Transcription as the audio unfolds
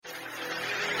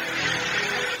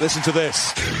Listen to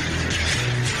this.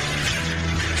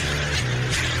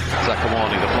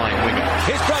 Zakuani, the flying winger.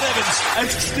 Here's Brad Evans.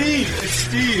 It's Steve.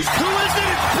 Who is it?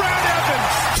 It's Brad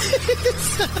Evans.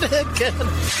 It's not again.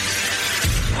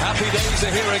 Happy days are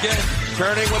here again.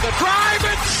 Turning with a drive.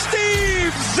 It's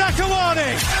Steve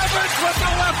Zakuani. Evans with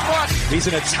the left foot. He's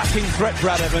an attacking threat,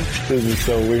 Brad Evans. This is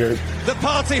so weird. The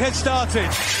party has started.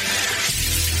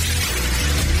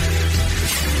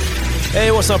 Hey,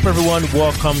 what's up, everyone?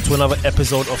 Welcome to another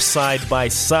episode of Side by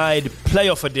Side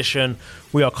Playoff Edition.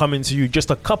 We are coming to you just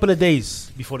a couple of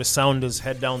days before the Sounders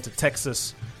head down to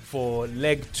Texas for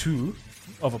leg 2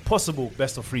 of a possible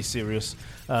best-of-3 series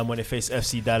when they face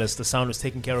FC Dallas. The Sounders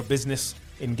taking care of business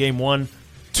in Game 1,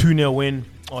 2-0 win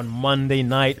on Monday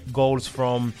night. Goals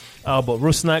from Albert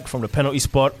Rusnak from the penalty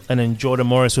spot, and then Jordan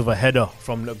Morris with a header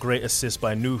from the great assist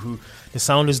by Nouhou. The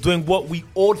Sounders doing what we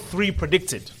all three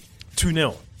predicted,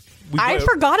 2-0. I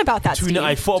forgot about that, Steve.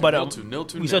 I thought about it.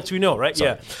 2-0. We said 2-0, right?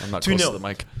 Sorry, Yeah. I'm not 2-0. close to the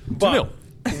mic.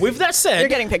 2-0. With that said... You're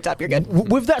getting picked up. You're good.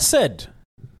 With that said,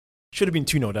 should have been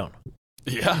 2-0 down.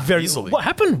 Yeah, Very easily. What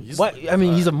happened? I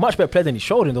mean, he's a much better player than he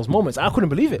showed in those moments. I couldn't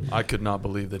believe it. I could not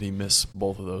believe that he missed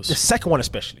both of those. The second one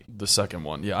especially. The second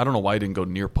one. Yeah, I don't know why he didn't go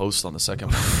near post on the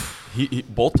second one. He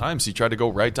both times he tried to go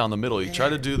right down the middle. He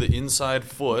tried to do the inside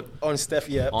foot On Steph,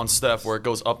 yeah. on Steph where it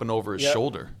goes up and over his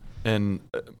shoulder. And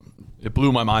it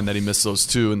blew my mind that he missed those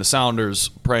two. And the Sounders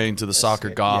praying to the soccer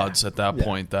gods at that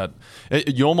point that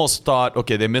you almost thought,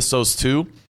 okay, they missed those two.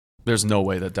 There's no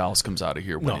way that Dallas comes out of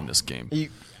here winning this game.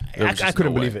 I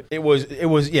couldn't believe it. It was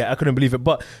I couldn't believe it.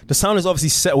 But the Sounders obviously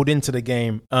settled into the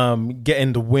game,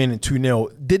 getting the win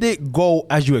 2-0. Did it go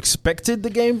as you expected the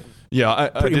game? Yeah,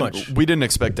 Pretty much. We didn't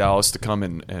expect Dallas to come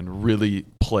in and really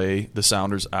play the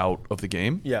Sounders out of the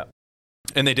game. Yeah.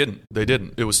 And they didn't.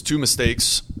 It was two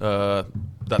mistakes that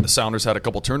the Sounders had a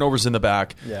couple turnovers in the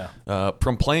back. Yeah.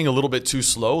 From playing a little bit too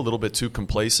slow, a little bit too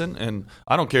complacent. And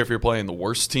I don't care if you're playing the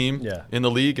worst team in the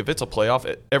league. If it's a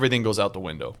playoff, everything goes out the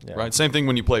window. Yeah. Right. Same thing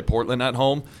when you play Portland at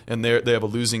home and they have a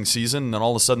losing season, and then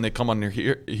all of a sudden they come on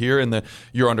here and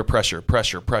you're under pressure,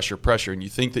 and you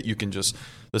think that you can just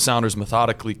the Sounders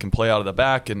methodically can play out of the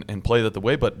back and play that the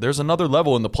way. But there's another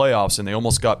level in the playoffs, and they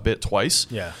almost got bit twice.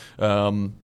 Yeah.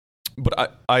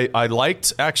 But I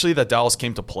liked, actually, that Dallas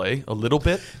came to play a little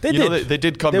bit. They did. They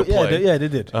did come to play. They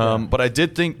did. But I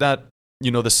did think that,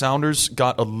 the Sounders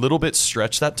got a little bit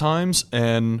stretched at times,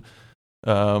 and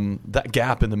that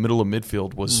gap in the middle of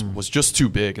midfield was just too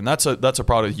big. And that's a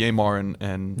product of Yamar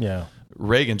and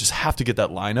Reagan just have to get that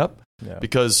lineup. Yeah.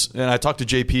 And I talked to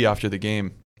JP after the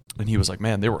game, and he was like,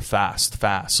 man, they were fast.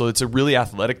 So it's a really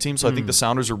athletic team. So I think the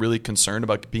Sounders are really concerned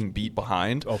about being beat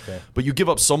behind. Okay. But you give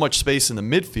up so much space in the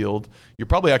midfield, you're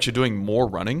probably actually doing more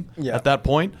running at that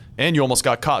point. And you almost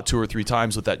got caught 2 or 3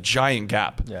 times with that giant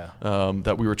gap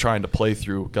that we were trying to play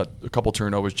through. Got a couple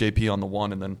turnovers, JP on the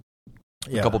one, and then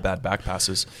a couple bad back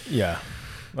passes. Yeah.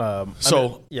 I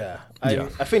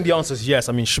think the answer is yes.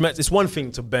 I mean, Schmetz, it's one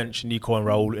thing to bench Nico and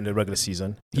Raul in the regular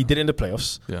season. He did it in the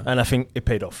playoffs, and I think it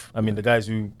paid off. I mean, the guys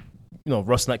who,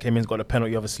 Rusnak came in, got a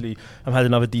penalty, obviously, and had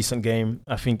another decent game.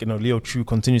 I think, Leo Chu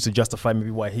continues to justify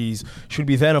maybe why he should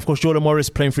be there. And, of course, Jordan Morris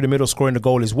playing through the middle, scoring the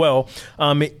goal as well.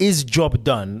 It is job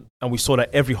done, and we saw that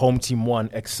every home team won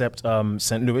except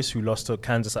St. Louis, who lost to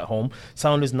Kansas at home.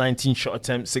 Sounders, 19 shot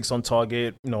attempts, 6 on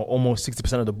target, almost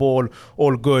 60% of the ball,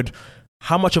 all good.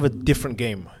 How much of a different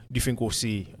game do you think we'll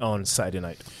see on Saturday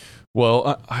night?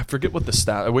 Well, I forget what the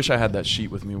stat. I wish I had that sheet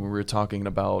with me when we were talking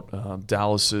about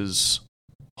Dallas's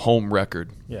home record.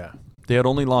 Yeah, they had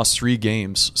only lost 3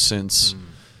 games since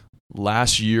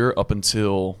last year up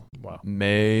until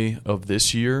May of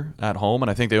this year at home, and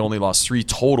I think they only lost 3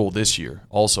 total this year,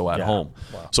 also at home.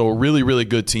 Wow. So a really, really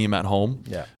good team at home.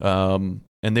 Yeah.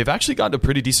 And they've actually gotten a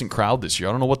pretty decent crowd this year.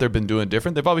 I don't know what they've been doing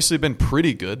different. They've obviously been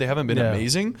pretty good. They haven't been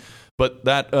amazing, but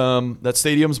that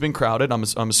stadium's been crowded.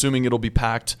 I'm assuming it'll be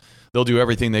packed. They'll do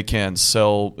everything they can.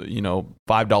 Sell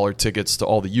 $5 tickets to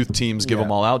all the youth teams, give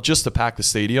them all out just to pack the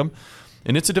stadium.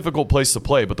 And it's a difficult place to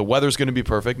play, but the weather's going to be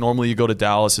perfect. Normally you go to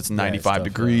Dallas, it's 95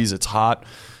 degrees, it's hot.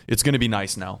 It's going to be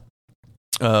nice now.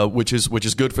 Which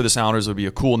is good for the Sounders. It'll be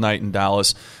a cool night in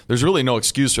Dallas. There's really no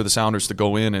excuse for the Sounders to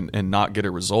go in and not get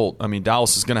a result. I mean,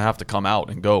 Dallas is going to have to come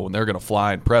out and go, and they're going to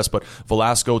fly and press. But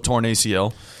Velasco torn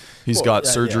ACL. He's got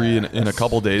surgery in a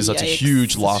couple days. That's a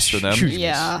huge loss for them.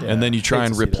 And then you try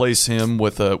and replace him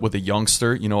with a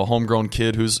youngster, a homegrown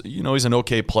kid who's, he's an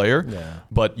okay player. Yeah.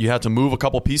 But you have to move a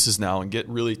couple pieces now and get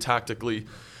really tactically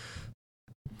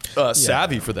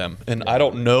savvy for them. And I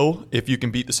don't know if you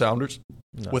can beat the Sounders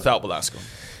without Velasco.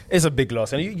 It's a big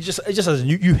loss, and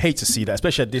you hate to see that,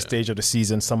 especially at this stage of the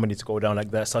season. Somebody to go down like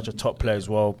that, such a top player as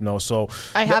well. No, so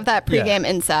I have that pregame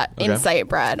insight,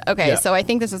 Brad. Okay, so I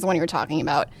think this is the one you were talking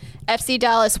about. FC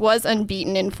Dallas was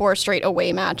unbeaten in 4 straight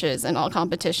away matches in all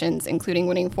competitions, including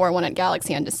winning 4-1 at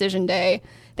Galaxy on Decision Day.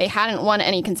 They hadn't won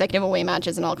any consecutive away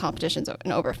matches in all competitions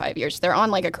in over 5 years. They're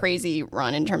on like a crazy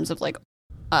run in terms of like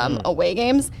away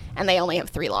games, and they only have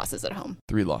 3 losses at home.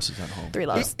 3 losses at home. 3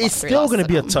 losses. It's still going to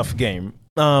be a tough game.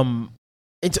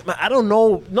 I don't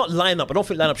know, not lineup. I don't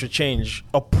think lineup should change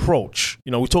approach.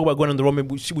 You know, we talk about going on the road.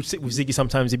 We sit with Ziggy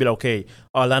sometimes. He'd be like, okay,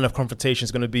 our line of confrontation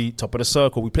is going to be top of the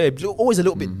circle. We play always a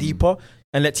little bit deeper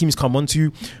and let teams come onto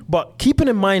you. But keeping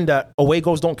in mind that away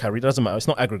goals don't carry, it doesn't matter. It's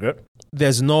not aggregate.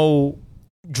 There's no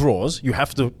draws. You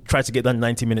have to try to get done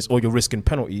 90 minutes or you're risking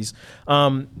penalties.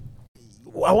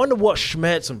 I wonder what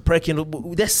Schmetz and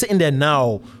Preki, they're sitting there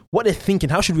now, what they're thinking,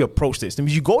 how should we approach this? I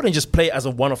mean, you go and just play it as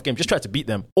a one-off game, just try to beat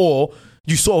them, or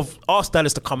you sort of ask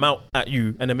Dallas to come out at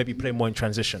you and then maybe play more in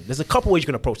transition. There's a couple ways you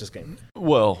can approach this game.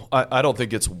 Well, I don't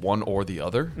think it's one or the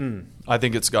other. I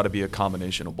think it's got to be a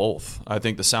combination of both. I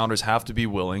think the Sounders have to be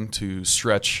willing to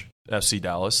stretch FC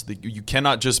Dallas. You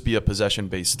cannot just be a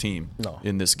possession-based team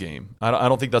in this game. I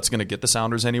don't think that's going to get the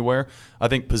Sounders anywhere. I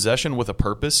think possession with a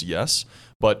purpose, yes,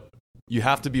 but you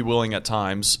have to be willing at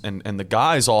times, and the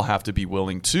guys all have to be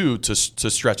willing too to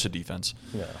stretch the defense.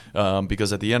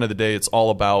 Because at the end of the day, it's all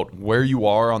about where you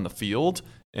are on the field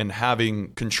and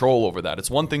having control over that.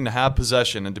 It's one thing to have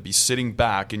possession and to be sitting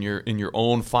back in your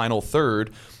own final third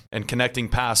and connecting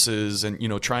passes and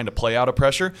trying to play out of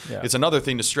pressure. It's another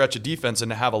thing to stretch a defense and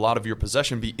to have a lot of your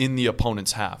possession be in the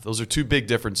opponent's half. Those are 2 big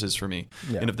differences for me.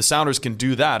 And if the Sounders can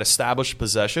do that, establish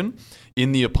possession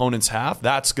in the opponent's half,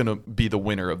 that's going to be the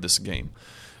winner of this game.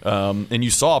 And you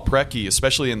saw Preki,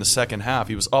 especially in the second half,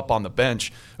 he was up on the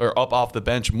bench or up off the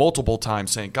bench multiple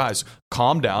times saying, guys,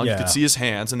 calm down. You could see his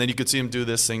hands, and then you could see him do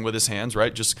this thing with his hands,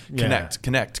 right? Just connect.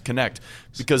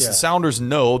 Because the Sounders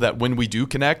know that when we do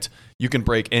connect, you can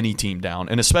break any team down,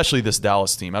 and especially this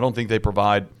Dallas team. I don't think they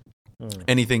provide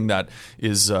anything that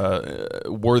is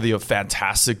worthy of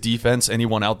fantastic defense.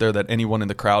 Anyone out there that anyone in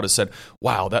the crowd has said,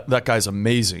 wow, that guy's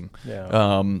amazing.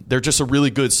 They're just a really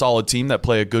good, solid team that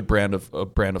play a good brand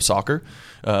of soccer.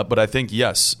 But I think,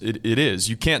 yes, it is.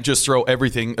 You can't just throw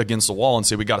everything against the wall and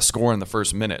say we got to score in the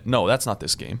first minute. No, that's not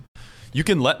this game. You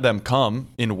can let them come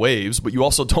in waves, but you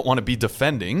also don't want to be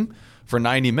defending for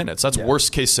 90 minutes. That's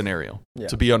worst case scenario,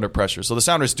 to be under pressure. So the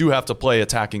Sounders do have to play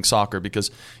attacking soccer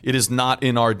because it is not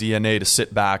in our DNA to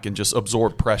sit back and just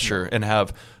absorb pressure and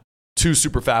have 2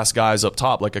 super fast guys up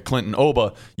top like a Clinton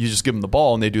Oba. You just give them the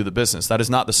ball and they do the business. That is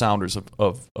not the Sounders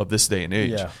of this day and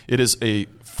age. It is a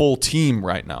full team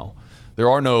right now. There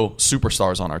are no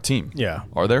superstars on our team.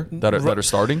 Are there that are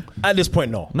starting? At this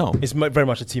point, no. It's very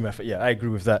much a team effort. I agree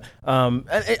with that. And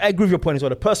I agree with your point as well.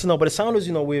 The personnel, but the Sounders,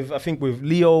 I think with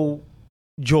Leo,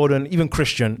 Jordan, even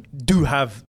Christian, do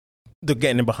have the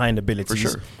getting in behind abilities. For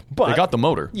sure. But they got the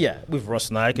motor. With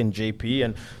Ross Naik and JP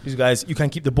and these guys, you can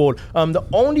keep the ball. The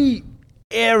only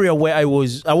area where I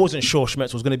wasn't sure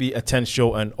Schmetz was going to be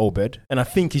Atencio and Obed, and I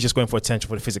think he's just going for attention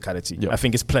for the physicality. I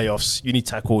think it's playoffs. You need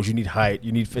tackles, you need height,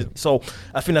 you need so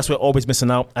I think that's where Obed's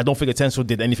missing out. I don't think Atencio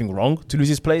did anything wrong to lose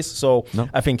his place, so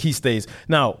I think he stays.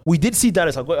 Now, we did see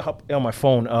Dallas. I've got it up on my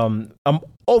phone.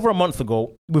 Over a month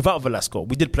ago, without Velasco,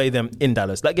 we did play them in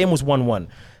Dallas. That game was 1-1.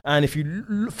 And if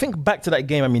you think back to that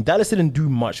game, I mean, Dallas didn't do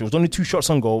much. It was only 2 shots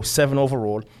on goal, 7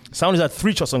 overall. Sounders had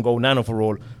 3 shots on goal, 9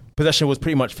 overall. Possession was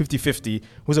pretty much 50-50. It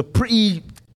was a pretty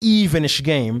evenish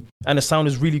game, and the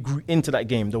Sounders really grew into that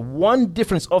game. The one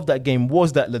difference of that game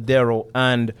was that Ladero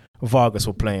and Vargas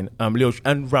were playing. Leo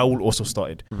and Raul also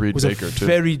started. Reed was Baker, too.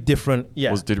 Very different.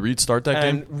 Did Reed start that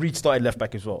game? And Reed started left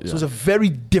back as well. So it was a very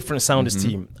different Sounders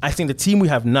team. I think the team we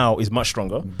have now is much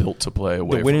stronger. Built to play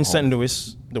away. The win in St.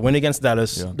 Louis, the win against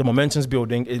Dallas, the momentum's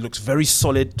building. It looks very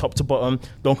solid, top to bottom.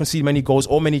 Don't concede many goals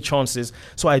or many chances.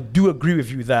 So I do agree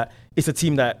with you that it's a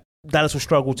team that Dallas will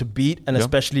struggle to beat, and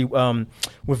especially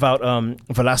without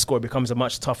Velasco, it becomes a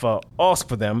much tougher ask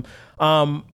for them.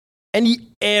 Any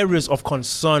areas of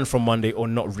concern from Monday or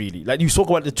not really? Like you talk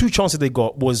about the 2 chances they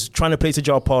got was trying to play to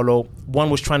João Paulo. One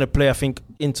was trying to play, I think,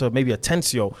 into maybe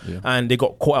Atencio, and they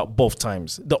got caught out both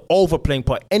times. The overplaying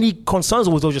part. Any concerns,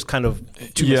 or was those just kind of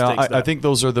 2 mistakes? I think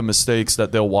those are the mistakes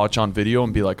that they'll watch on video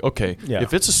and be like, okay,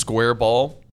 if it's a square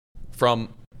ball from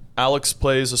Alex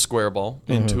plays a square ball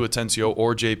into Atencio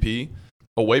or JP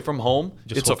away from home,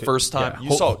 it's a first time.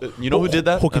 You saw, who did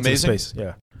that? Amazing. Space.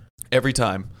 Every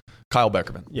time. Kyle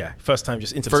Beckerman. Yeah, first time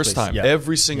just into the space. First time,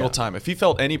 every single time. If he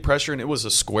felt any pressure and it was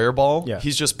a square ball,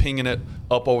 he's just pinging it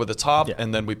up over the top,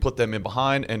 and then we put them in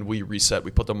behind and we reset.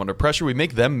 We put them under pressure. We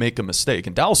make them make a mistake,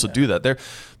 and Dallas will do that.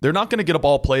 They're not going to get a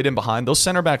ball played in behind. Those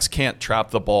center backs can't trap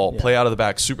the ball, play out of the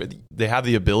back. They have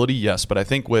the ability, yes, but I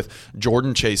think with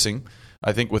Jordan chasing,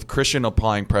 I think with Christian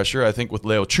applying pressure, I think with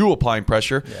Leo Chu applying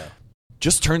pressure,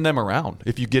 just turn them around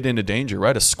if you get into danger,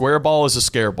 right? A square ball is a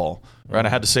scare ball, right? I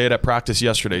had to say it at practice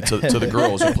yesterday to the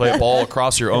girls. You play a ball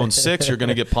across your own 6, you're going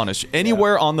to get punished.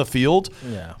 Anywhere on the field,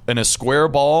 and a square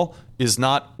ball is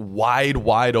not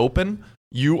wide open,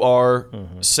 you are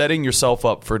setting yourself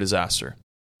up for disaster.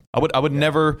 I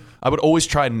would always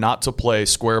try not to play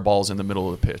square balls in the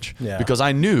middle of the pitch because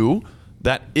I knew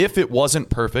that if it wasn't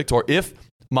perfect or if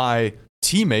my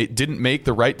teammate didn't make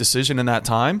the right decision in that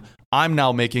time, I'm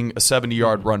now making a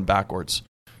 70-yard run backwards,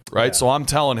 right? Yeah. So I'm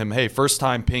telling him, hey, first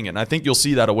time ping it. And I think you'll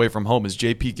see that away from home as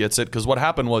JP gets it, because what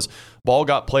happened was ball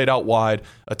got played out wide.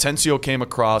 Atencio came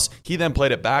across. He then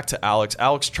played it back to Alex.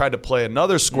 Alex tried to play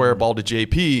another square ball to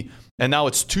JP, and now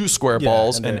it's 2 square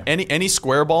balls. And any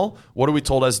square ball, what are we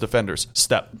told as defenders?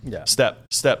 Step.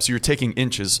 So you're taking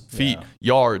inches, feet,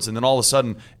 yards, and then all of a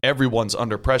sudden everyone's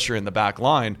under pressure in the back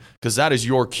line, because that is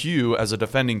your cue as a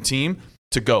defending team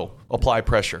to go apply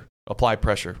pressure,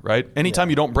 right? Anytime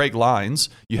you don't break lines,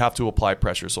 you have to apply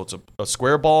pressure. So it's a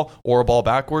square ball or a ball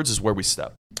backwards is where we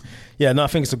step. Yeah, no, I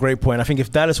think it's a great point. I think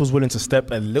if Dallas was willing to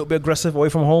step a little bit aggressive away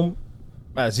from home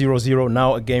at 0-0,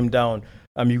 now a game down,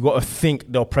 you've got to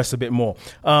think they'll press a bit more.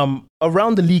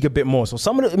 Around the league a bit more. So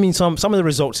some of the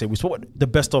results here, we saw the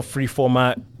best of 3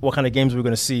 format, what kind of games we're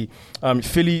going to see.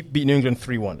 Philly beat New England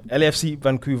 3-1. LAFC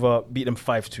Vancouver beat them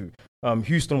 5-2.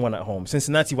 Houston won at home.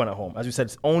 Cincinnati won at home. As we said,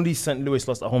 it's only St. Louis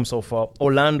lost at home so far.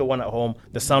 Orlando won at home.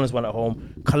 The Sounders won at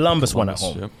home. Columbus won at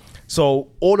home. Yep. So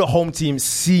all the home teams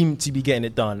seem to be getting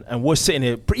it done. And we're sitting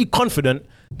here pretty confident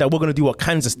that we're going to do what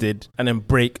Kansas did and then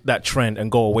break that trend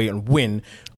and go away and win.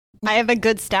 I have a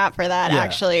good stat for that,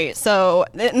 actually. So,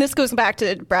 and this goes back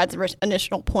to Brad's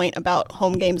initial point about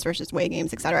home games versus away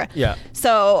games, etc. Yeah.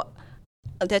 So,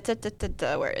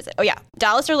 where is it? Oh, yeah.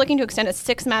 Dallas are looking to extend a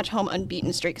 6-match home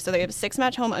unbeaten streak. So they have a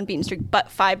 6-match home unbeaten streak,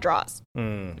 but 5 draws.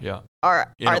 Yeah.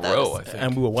 Are in a those. row, I think.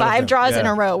 And we were 5 draws in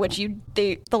a row, which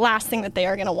the last thing that they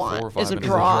are going to want is a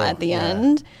draw at the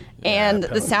end. And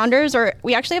the Sounders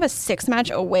we actually have a 6-match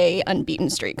away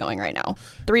unbeaten streak going right now.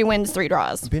 3 wins, 3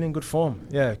 draws. Been in good form.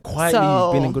 Yeah,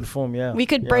 quietly been in good form, yeah. We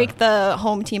could break the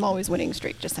home team always winning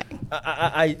streak, just saying.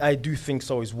 I do think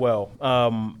so as well.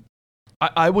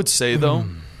 I would say, though,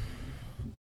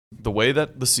 the way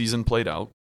that the season played out,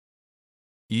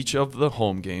 each of the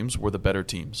home games were the better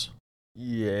teams.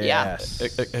 Yes.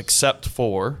 Except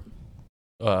for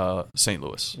St.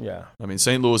 Louis. Yeah. I mean,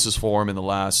 St. Louis's form in the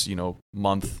last,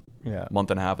 month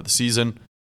and a half of the season,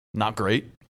 not great.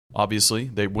 Obviously,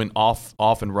 they went off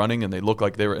and running, and they looked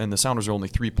like they were. And the Sounders are only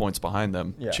 3 points behind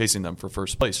them, chasing them for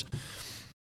first place.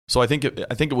 So I think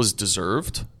it was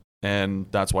deserved, and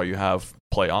that's why you have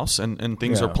playoffs, and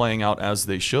things are playing out as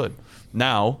they should.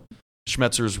 Now,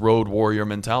 Schmetzer's road warrior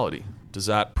mentality, does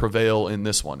that prevail in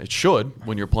this one? It should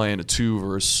when you're playing a 2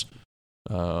 versus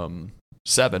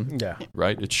 7,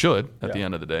 right? It should at the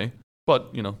end of the day,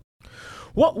 but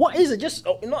What is it? Just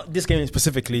not this game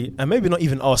specifically, and maybe not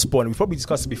even our sport. And we've probably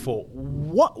discussed it before.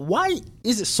 Why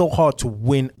is it so hard to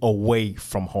win away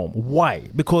from home? Why?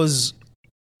 Because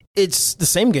it's the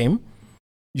same game.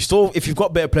 If you've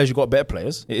got better players, you've got better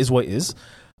players. It is what it is.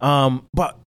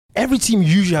 But every team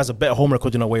usually has a better home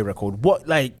record than away record.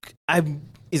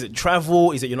 Is it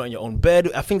travel? Is it you're not in your own bed?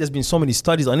 I think there's been so many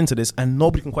studies on into this, and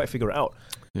nobody can quite figure it out.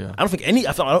 Yeah. I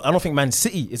don't think Man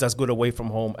City is as good away from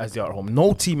home as they are at home.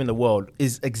 No team in the world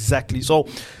is exactly so.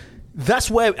 That's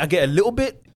where I get a little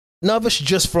bit nervous,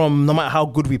 just from no matter how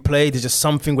good we play, there's just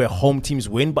something where home teams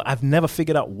win. But I've never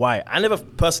figured out why. I never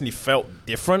personally felt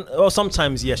different. Or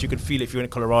sometimes, yes, you could feel it if you're in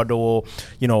Colorado or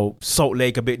Salt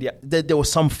Lake a bit. Yeah, there were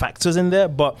some factors in there,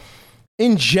 but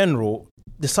in general,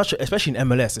 there's especially in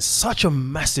MLS, it's such a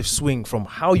massive swing from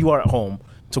how you are at home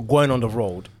to going on the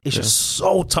road. It's just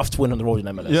so tough to win on the road in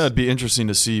MLS. Yeah, it'd be interesting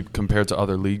to see compared to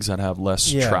other leagues that have less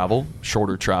travel,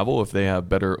 shorter travel, if they have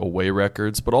better away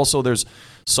records. But also there's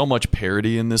so much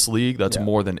parity in this league that's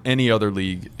more than any other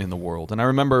league in the world. And I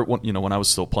remember when I was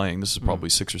still playing, this is probably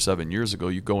 6 or 7 years ago,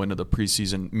 you go into the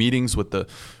preseason meetings with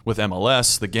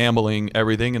MLS, the gambling,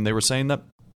 everything, and they were saying that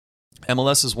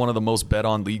MLS is one of the most bet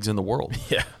on leagues in the world.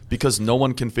 Yeah. Because no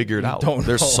one can figure it out.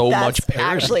 There's That's much parity.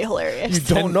 actually hilarious.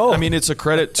 You don't know. I mean, it's a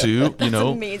credit to, That's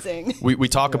amazing. We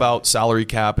talk about salary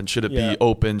cap and should it be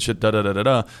open, should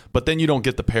da-da-da-da-da, but then you don't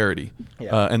get the parity.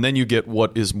 Yeah. And then you get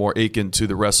what is more akin to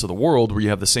the rest of the world where you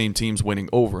have the same teams winning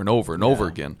over and over and over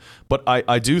again. But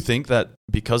I do think that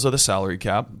because of the salary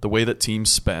cap, the way that teams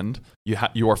spend,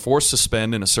 you are forced to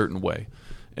spend in a certain way.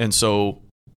 And so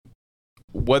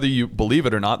whether you believe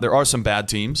it or not, there are some bad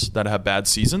teams that have bad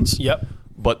seasons. Yep.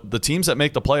 But the teams that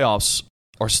make the playoffs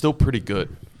are still pretty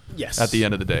good. Yes. At the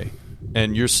end of the day.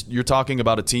 And you're talking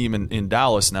about a team in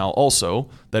Dallas now also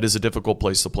that is a difficult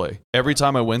place to play. Every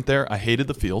time I went there, I hated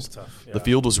the field. Tough, The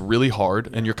field was really hard,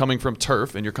 and you're coming from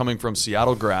turf, and you're coming from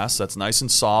Seattle grass that's nice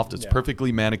and soft. It's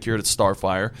perfectly manicured at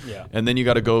Starfire. Yeah. And then you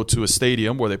got to go to a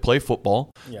stadium where they play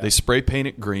football. Yeah. They spray paint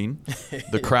it green.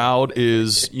 The crowd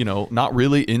is, not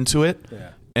really into it.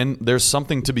 Yeah. And there's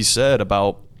something to be said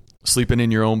about sleeping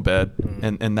in your own bed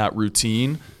and that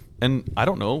routine. And I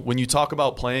don't know, when you talk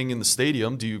about playing in the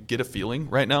stadium, do you get a feeling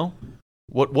right now?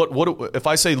 What if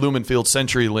I say Lumen Field,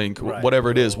 CenturyLink,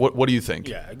 whatever it is, what do you think?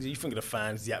 Yeah, you think of the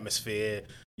fans, the atmosphere.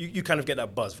 You kind of get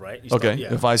that buzz, right?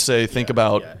 If I say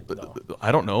about,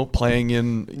 I don't know, playing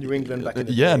in New England back in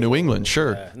the day. New England,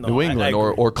 sure. New England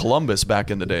or Columbus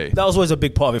back in the day. That was always a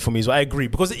big part of it for me, so I agree.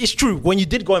 Because it's true, when you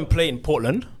did go and play in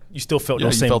Portland, you still felt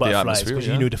those same butterflies because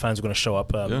you knew the fans were going to show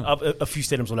up. A few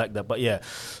stadiums were like that, but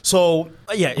So,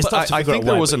 it's tough to figure out. I think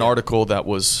there was an article that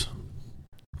was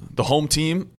the home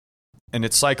team, and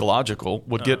it's psychological,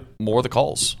 would get more of the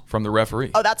calls from the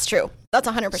referee. Oh, that's true. That's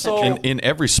 100% true. In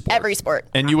every sport. Every sport.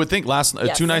 And you would think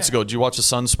 2 nights ago, did you watch the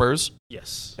Suns Spurs?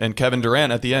 Yes. And Kevin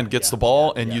Durant at the end gets the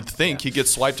ball, and you'd think he gets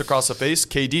swiped across the face.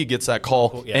 KD gets that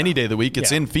call any day of the week.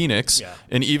 It's in Phoenix. Yeah.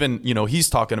 And even, he's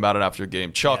talking about it after the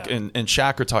game. Chuck and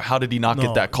Shaq are talking, how did he not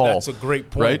get that call? That's a great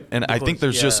point. Right? And I think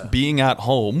there's just being at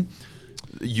home.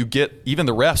 You get, even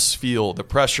the refs feel the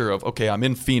pressure of, okay, I'm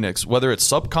in Phoenix, whether it's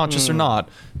subconscious or not,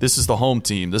 this is the home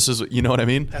team. This is, you know what I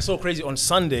mean? That's so crazy. On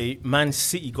Sunday, Man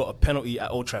City got a penalty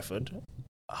at Old Trafford.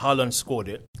 Haaland scored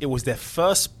it. It was their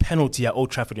first penalty at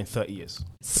Old Trafford in 30 years.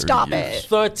 Stop it.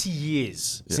 30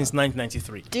 years since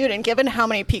 1993. Dude, and given how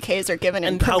many PKs are given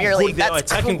in Premier League,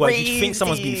 that's crazy. You think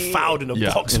someone's been fouled in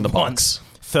the box in the once. box.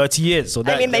 30 years. So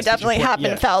they definitely have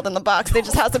been fouled in the box. They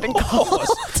just hasn't been called.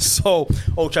 So,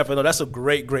 Old Trafford, that's a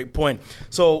great point.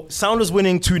 So, Sounders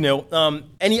winning 2-0.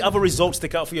 Any other results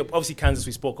stick out for you? Obviously, Kansas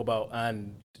we spoke about.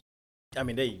 And, I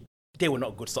mean, they were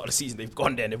not a good start of the season. They've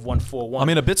gone there and they've won 4-1. I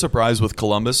mean, a bit surprised with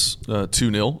Columbus,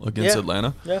 2-0 against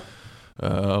Atlanta. Yeah.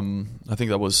 I think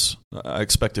that was, I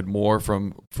expected more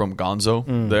from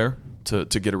Gonzo there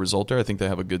to get a result there. I think they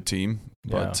have a good team.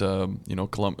 But,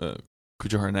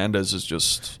 Cujo Hernandez is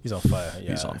just... He's on fire. Yeah.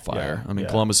 He's on fire. Yeah. I mean,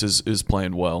 Columbus is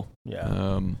playing well.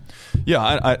 Yeah.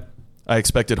 I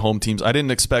expected home teams. I didn't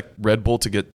expect Red Bull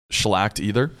to get shellacked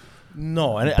either.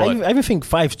 No, and I even think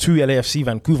 5-2 LAFC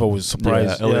Vancouver was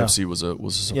surprised. Yeah, LAFC was a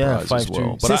surprise as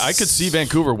well. But I could see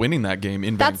Vancouver winning that game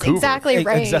in Vancouver. That's exactly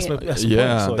right.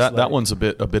 That one's a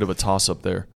bit of a toss-up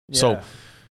there. Yeah. So...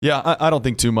 Yeah, I don't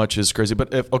think too much is crazy. But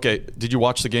did you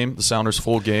watch the game, the Sounders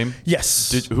full game?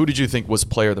 Yes. Who did you think was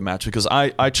player of the match? Because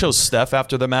I chose Steph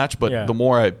after the match, but the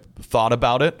more I thought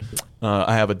about it,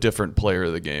 I have a different player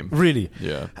of the game. Really?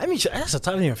 Yeah. I mean, that's a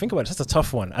tough. I didn't even think about it. That's a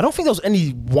tough one. I don't think there was any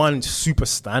one super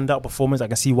standout performance. I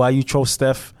can see why you chose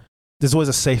Steph. There's always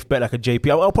a safe bet like a JP.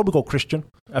 I'll probably go Christian.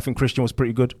 I think Christian was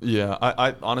pretty good. Yeah.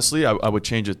 I honestly, I would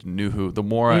change it to Nouhou. The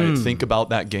more I think about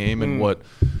that game and what...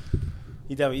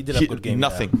 He did have a good game.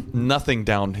 Nothing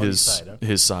down his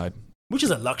side. Which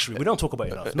is a luxury. We don't talk about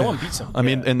it enough. No one beats him. I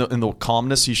mean, in the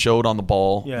calmness he showed on the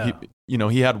ball,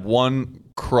 he had one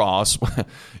cross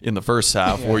in the first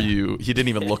half where he didn't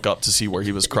even look up to see where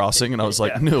he was crossing, and I was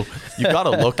like, no, you got to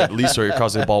look at least where you're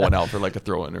crossing. The ball went out for like a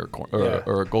throw-in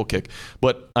or a goal kick.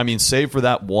 But, I mean, save for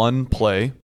that one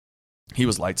play, he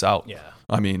was lights out. Yeah.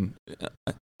 I mean,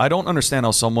 I don't understand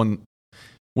how someone,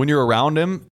 when you're around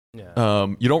him,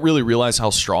 you don't really realize how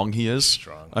strong he is.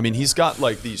 I mean, he's got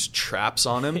like these traps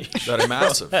on him that are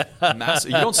massive.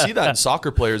 You don't see that in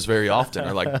soccer players very often,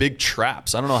 or like big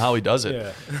traps. I don't know how he does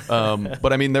it.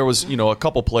 But I mean, there was a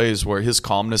couple plays where his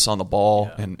calmness on the ball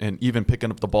and even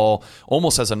picking up the ball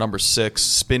almost as a number 6,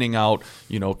 spinning out,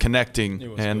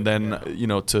 connecting, and then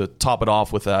to top it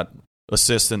off with that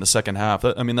assist in the second half.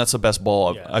 I mean, that's the best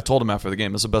ball. I told him after the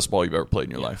game, that's the best ball you've ever played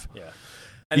in your life. Yeah.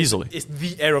 Easily. It's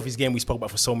the era of his game we spoke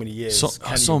about for so many years.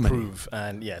 Can he improve?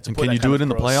 And can you do it in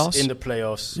the playoffs? In the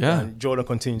playoffs. Yeah. And Jordan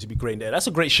continues to be great in there. That's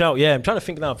a great shout. Yeah, I'm trying to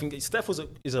think now. I think Steph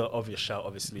is an obvious shout,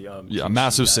 obviously. A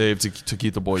massive save to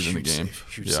keep the boys in the game.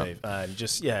 Huge save. And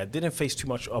just, didn't face too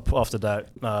much up after that.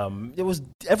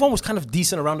 Everyone was kind of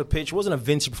decent around the pitch. It wasn't a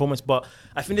vintage performance, but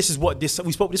I think this is what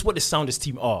this Sounders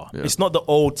team are. Yeah. It's not the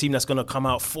old team that's going to come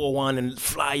out 4-1 and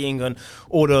flying and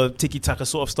all the tiki-taka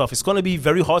sort of stuff. It's going to be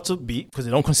very hard to beat because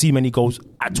they don't concede many goals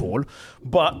at all.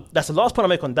 But that's the last point I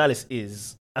make on Dallas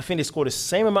is I think they scored the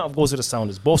same amount of goals as the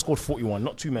Sounders. Both scored 41,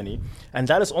 not too many. And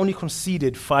Dallas only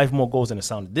conceded 5 more goals than the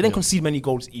Sounders. They didn't concede many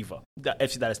goals either.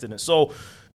 FC Dallas didn't. So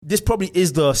this probably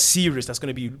is the series that's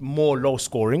going to be more low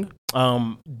scoring.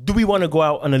 Do we want to go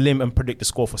out on a limb and predict the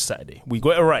score for Saturday? We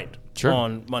got it right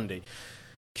on Monday.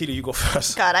 Keely, you go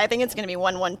first. God, I think it's going to be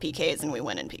 1-1 PKs and we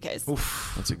win in PKs.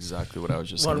 Oof. That's exactly what I was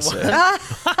just going to say.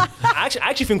 I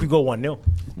actually think we go 1-0.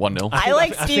 1-0? I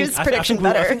like Steve's prediction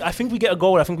better. I think we get a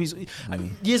goal. I think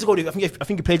years ago, I think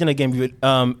we played in a game.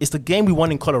 It's the game we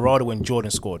won in Colorado when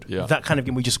Jordan scored. Yeah. That kind of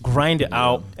game. We just grind it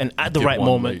out, and at the right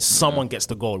moment, someone gets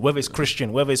the goal. Whether it's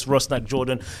Christian, whether it's Rusnak,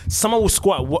 Jordan, someone will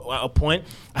score at a point.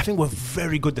 I think we're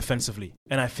very good defensively.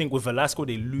 And I think with Velasco,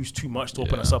 they lose too much to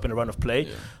open us up in a run of play.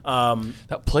 Yeah.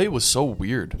 That play was so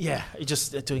weird. Yeah, it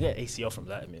just to get ACL from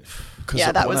that. I mean,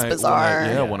 that was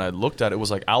bizarre. When I looked at it, it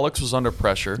was like Alex was under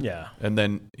pressure. Yeah, and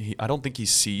then I don't think he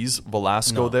sees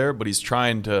Velasco there, but he's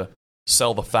trying to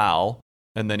sell the foul,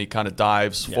 and then he kind of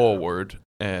dives forward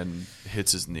and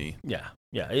hits his knee.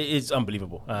 Yeah, it's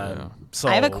unbelievable. So,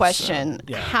 I have a question.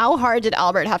 How hard did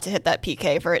Albert have to hit that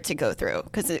PK for it to go through?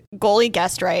 Because the goalie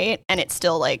guessed right, and it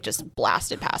still just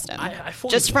blasted past him.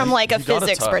 Just from a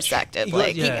physics perspective.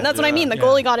 That's what I mean. The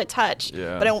goalie got a touch,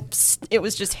 but it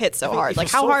was just hit so hard.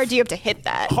 How hard do you have to hit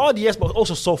that? Hard, yes, but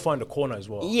also so far in the corner as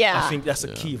well. Yeah. I think that's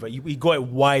the key, right? You got it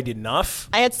wide enough.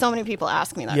 I had so many people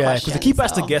ask me that question. Yeah, because the keeper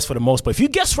has to guess for the most part. If you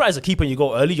guess right as a keeper and you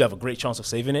go early, you have a great chance of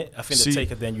saving it. I think the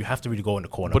taker then you have to really go in the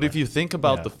corner. But if you think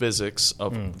about the physics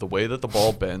of the way that the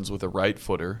ball bends with a right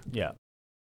footer,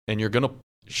 and you're going to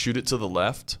shoot it to the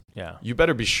left, you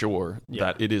better be sure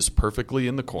that it is perfectly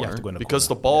in the corner because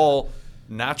the ball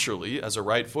naturally, as a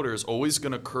right footer, is always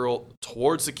going to curl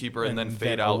towards the keeper and then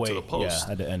fade out to the post.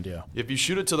 At the end, If you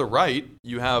shoot it to the right,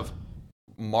 you have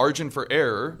margin for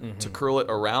error to curl it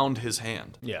around his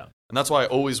hand. Yeah. And that's why I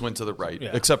always went to the right,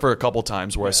 except for a couple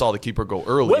times where I saw the keeper go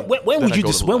early. When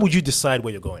would you decide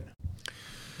where you're going?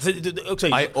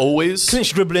 I always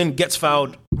clinch dribbling, gets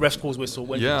fouled, refs calls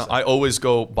whistle. I always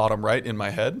go bottom right in my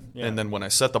head, and then when I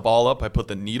set the ball up, I put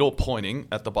the needle pointing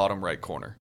at the bottom right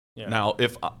corner. Yeah. Now,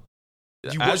 if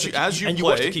as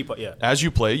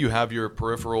you play, you have your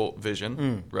peripheral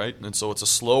vision, right? And so it's a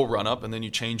slow run up, and then you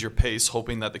change your pace,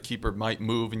 hoping that the keeper might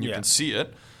move and you can see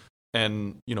it.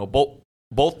 And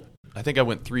both. I think I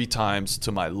went 3 times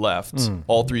to my left.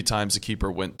 All 3 times the keeper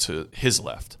went to his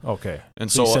left. Okay. And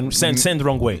so send the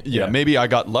wrong way. Yeah, maybe I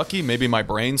got lucky. Maybe my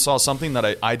brain saw something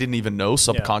that I didn't even know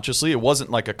subconsciously. It wasn't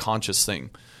like a conscious thing.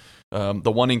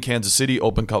 The one in Kansas City,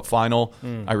 Open Cup final,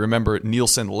 I remember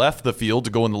Nielsen left the field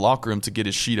to go in the locker room to get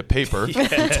his sheet of paper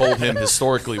and told him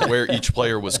historically where each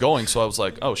player was going. So I was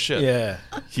like, oh, shit. Yeah.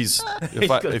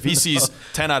 If he sees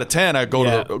 10 out of 10, I go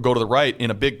to the right in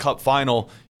a big cup final.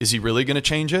 Is he really going to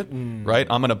change it? Right?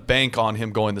 I'm going to bank on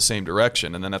him going the same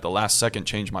direction, and then at the last second,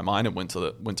 change my mind and went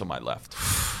to my left.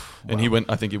 And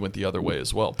I think he went the other way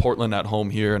as well. Portland at home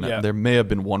here, and there may have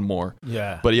been one more.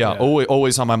 But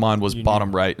always on my mind was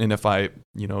bottom right. And if I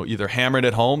either hammer it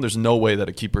at home, there's no way that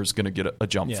a keeper is going to get a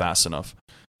jump fast enough.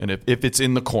 And if it's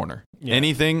in the corner,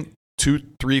 anything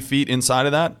 2-3 feet inside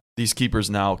of that, these keepers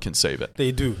now can save it.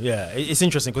 They do, yeah. It's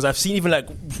interesting because I've seen even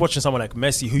watching someone like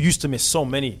Messi who used to miss so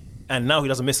many. And now he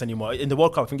doesn't miss anymore. In the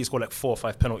World Cup, I think he scored 4 or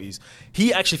 5 penalties.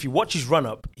 He actually, if you watch his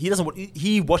run-up,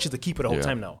 he watches the keeper the whole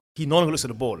time now. He no longer looks at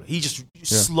the ball. He just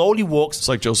slowly walks. It's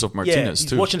like Joseph Martinez,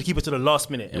 he's watching the keeper to the last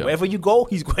minute. And wherever you go,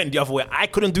 he's going the other way. I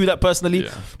couldn't do that personally,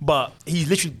 but he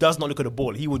literally does not look at the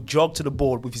ball. He would jog to the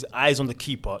ball with his eyes on the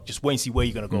keeper, just wait and see where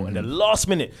you're going to go. And the last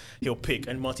minute, he'll pick.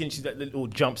 And Martinez is that little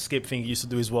jump, skip thing he used to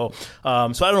do as well. So I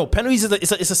don't know. Penalties,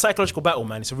 it's a psychological battle,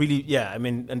 man. It's a really,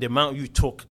 and the amount you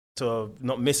took to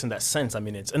not miss in that sense. I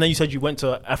mean, and then you said you went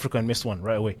to Africa and missed one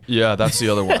right away. Yeah, that's the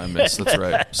other one I missed. That's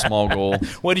right. Small goal.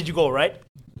 Where did you go, right?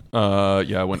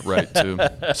 I went right too.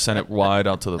 Sent it wide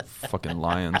out to the fucking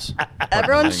Lions.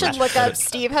 Everyone should look up.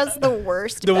 Steve has the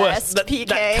worst PK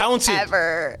that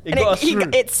ever.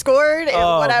 It scored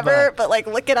and whatever, but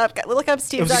look it up. Look up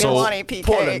Steve Zakuani PK,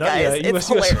 Portland, guys. It's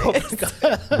hilarious.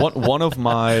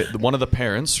 One of the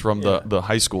parents from the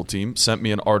high school team sent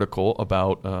me an article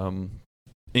about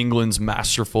England's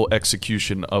masterful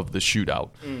execution of the shootout.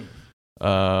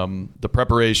 The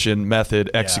preparation, method,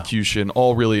 execution,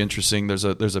 all really interesting. There's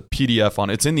a PDF on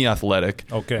it. It's in The Athletic.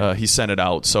 Okay. He sent it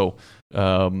out. So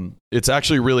it's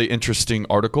actually a really interesting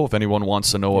article if anyone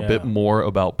wants to know a bit more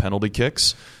about penalty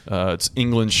kicks. It's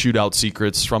England's shootout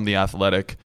secrets from The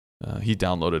Athletic. He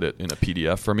downloaded it in a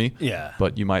PDF for me. Yeah.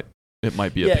 But it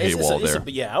might be a paywall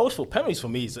there. I always thought penalties for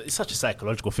me it's such a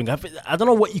psychological thing. I don't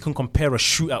know what you can compare a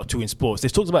shootout to in sports.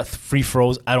 They've talked about free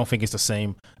throws. I don't think it's the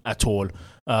same at all.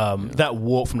 That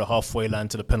walk from the halfway line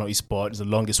to the penalty spot is the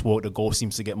longest walk. The goal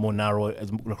seems to get more narrow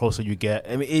the closer you get.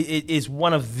 I mean, it is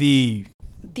one of the...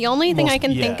 The only thing I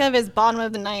can think of is bottom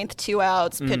of the ninth, 2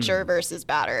 outs, pitcher versus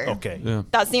batter. Okay. Yeah.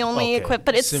 That's the only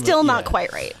but it's still not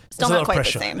quite right. Still not quite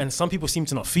the same. And some people seem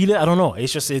to not feel it. I don't know.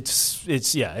 It's just,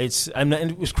 and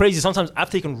it was crazy. Sometimes I've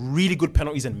taken really good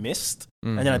penalties and missed.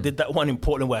 And then I did that one in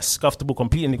Portland where I scuffed the ball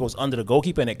completely and it goes under the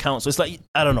goalkeeper and it counts. So it's like,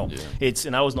 I don't know. Yeah.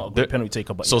 And I was not a good penalty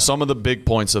taker. But some of the big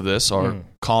points of this are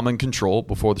calm and control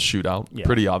before the shootout. Yeah.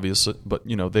 Pretty obvious. But,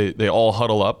 they all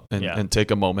huddle up and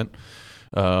take a moment.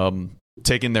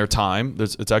 Taking their time.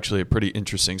 It's actually pretty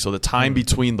interesting. So the time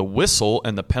between the whistle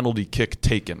and the penalty kick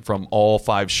taken from all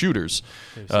 5 shooters.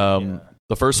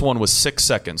 The first one was 6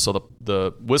 seconds. So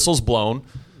the whistle's blown.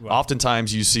 Wow.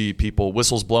 Oftentimes you see people,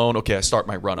 whistle's blown. Okay, I start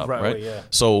my run up, right?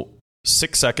 So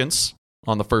 6 seconds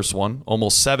on the first one,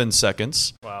 almost 7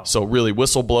 seconds. Wow. So really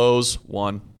whistle blows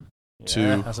 1,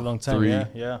 2, that's a long time.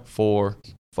 3, 4,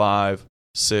 5,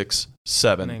 6,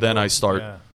 7. Then I start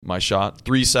my shot.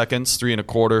 3 seconds, 3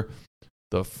 1/4.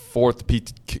 The fourth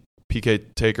PK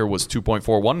taker was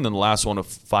 2.41, and then the last one of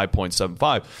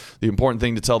 5.75. The important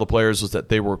thing to tell the players was that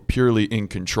they were purely in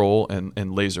control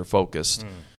and laser focused.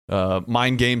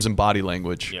 Mind games and body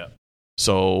language. Yeah.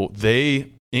 So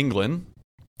England,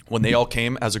 when they all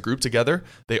came as a group together,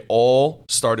 they all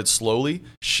started slowly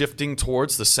shifting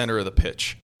towards the center of the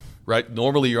pitch. Right?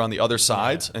 Normally you're on the other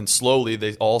sides, and slowly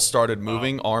they all started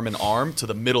moving arm in arm to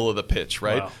the middle of the pitch,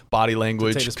 right? Wow. Body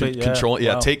language, control.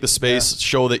 Take the space,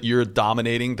 show that you're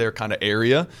dominating their kind of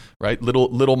area, right?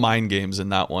 Little mind games in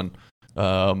that one.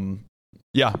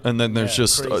 And then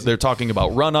there's they're talking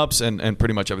about run-ups and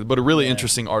pretty much everything. But a really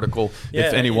interesting article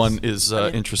if anyone is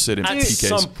interested in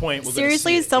PKs. At some point,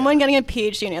 seriously, someone getting a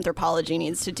PhD in anthropology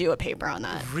needs to do a paper on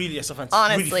that. Really, it's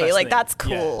honestly, really that's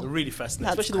cool. Yeah, really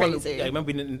fascinating. That's especially crazy. I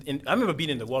remember being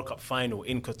in the World Cup final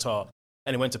in Qatar.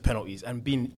 And it went to penalties and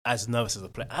being as nervous as a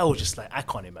player. I was just like, I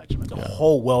can't imagine. The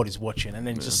whole world is watching. And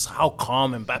then just how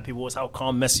calm Mbappe was, how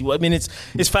calm Messi was. I mean, it's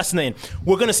fascinating.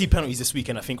 We're going to see penalties this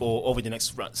weekend, I think, or over the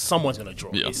next round. Someone's going to draw.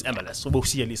 Yeah. It's MLS. So we'll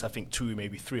see at least, I think, 2,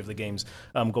 maybe 3 of the games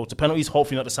go to penalties.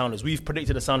 Hopefully not the Sounders. We've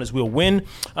predicted the Sounders will win.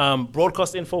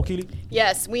 Broadcast info, Keely?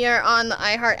 Yes, we are on the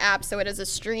iHeart app, so it is a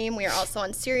stream. We are also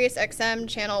on Sirius XM,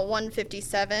 channel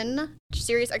 157,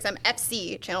 Sirius XM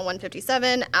FC, channel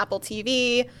 157, Apple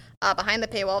TV, behind the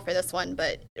paywall for this one,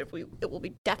 but it will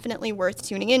be definitely worth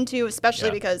tuning into, especially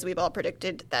because we've all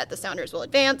predicted that the Sounders will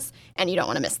advance, and you don't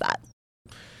want to miss that.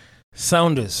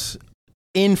 Sounders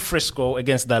in Frisco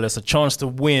against Dallas, a chance to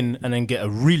win and then get a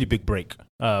really big break.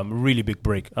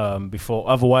 Before.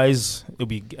 Otherwise, it'll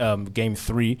be game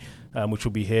 3, which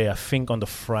will be here, I think, on the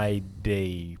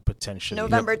Friday, potentially.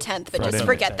 November 10th, but Friday, just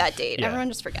forget that date. Yeah. Everyone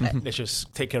just forget it. Let's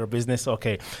just take care of business.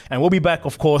 Okay. And we'll be back,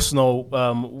 of course,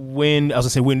 win,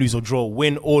 lose or draw,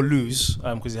 win or lose,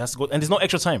 because it has to go. And there's no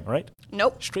extra time, right?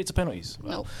 Nope. Straight to penalties. Wow.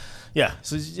 Nope. Yeah.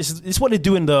 So it's what they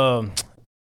do in the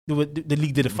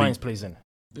league that defines plays in.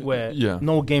 Where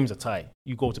no games are tie.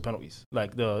 You go to penalties.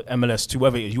 Like the MLS 2,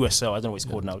 whatever it is, USL, I don't know what it's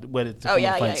called now. Where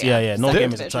the No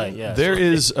game is a tie. Yeah. There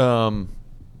is, I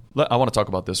want to talk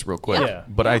about this real quick.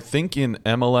 But I think in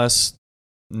MLS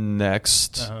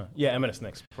Next. MLS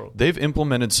Next Pro. They've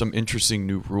implemented some interesting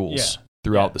new rules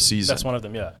throughout the season. That's one of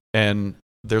them, And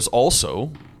there's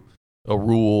also a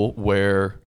rule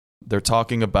where they're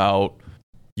talking about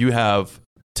you have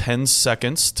 10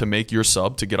 seconds to make your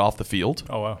sub to get off the field.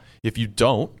 Oh, wow. If you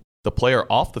don't, the player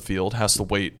off the field has to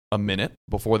wait a minute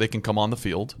before they can come on the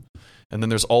field. And then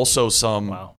there's also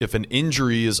if an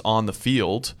injury is on the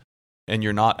field and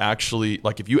you're not actually,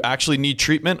 like if you actually need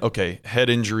treatment, head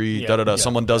injury,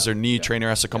 someone does their knee, trainer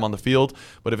has to come on the field.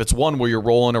 But if it's one where you're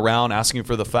rolling around asking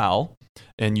for the foul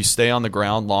and you stay on the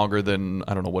ground longer than,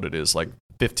 I don't know what it is, like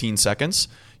 15 seconds,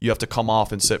 you have to come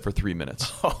off and sit for 3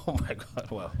 minutes. Oh my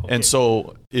God! Wow. Okay. And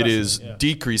so it is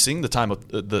decreasing the time of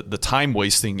the time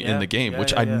wasting in the game,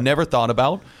 which I never thought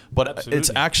about, but it's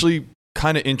actually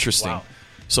kind of interesting. Wow.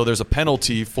 So there's a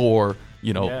penalty for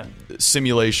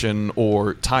simulation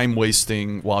or time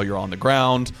wasting while you're on the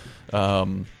ground.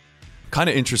 kind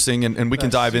of interesting, and we can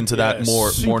dive into that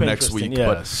more next week.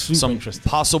 But some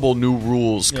possible new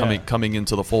rules coming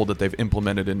into the fold that they've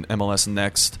implemented in MLS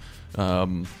Next.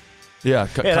 Kind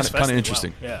of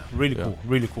interesting. Wow. Yeah,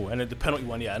 really cool. And the penalty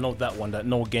one, I know that one. That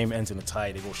no game ends in a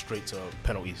tie, they go straight to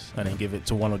penalties and then give it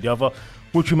to one or the other,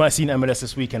 which we might see in MLS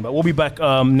this weekend. But we'll be back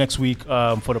next week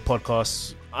for the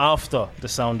podcast after the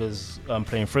Sounders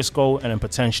playing Frisco, and then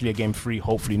potentially a game 3,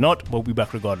 hopefully not. We'll be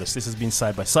back regardless. This has been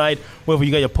Side by Side. Wherever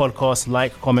you get your podcast,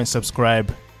 like, comment,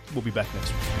 subscribe. We'll be back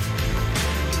next week.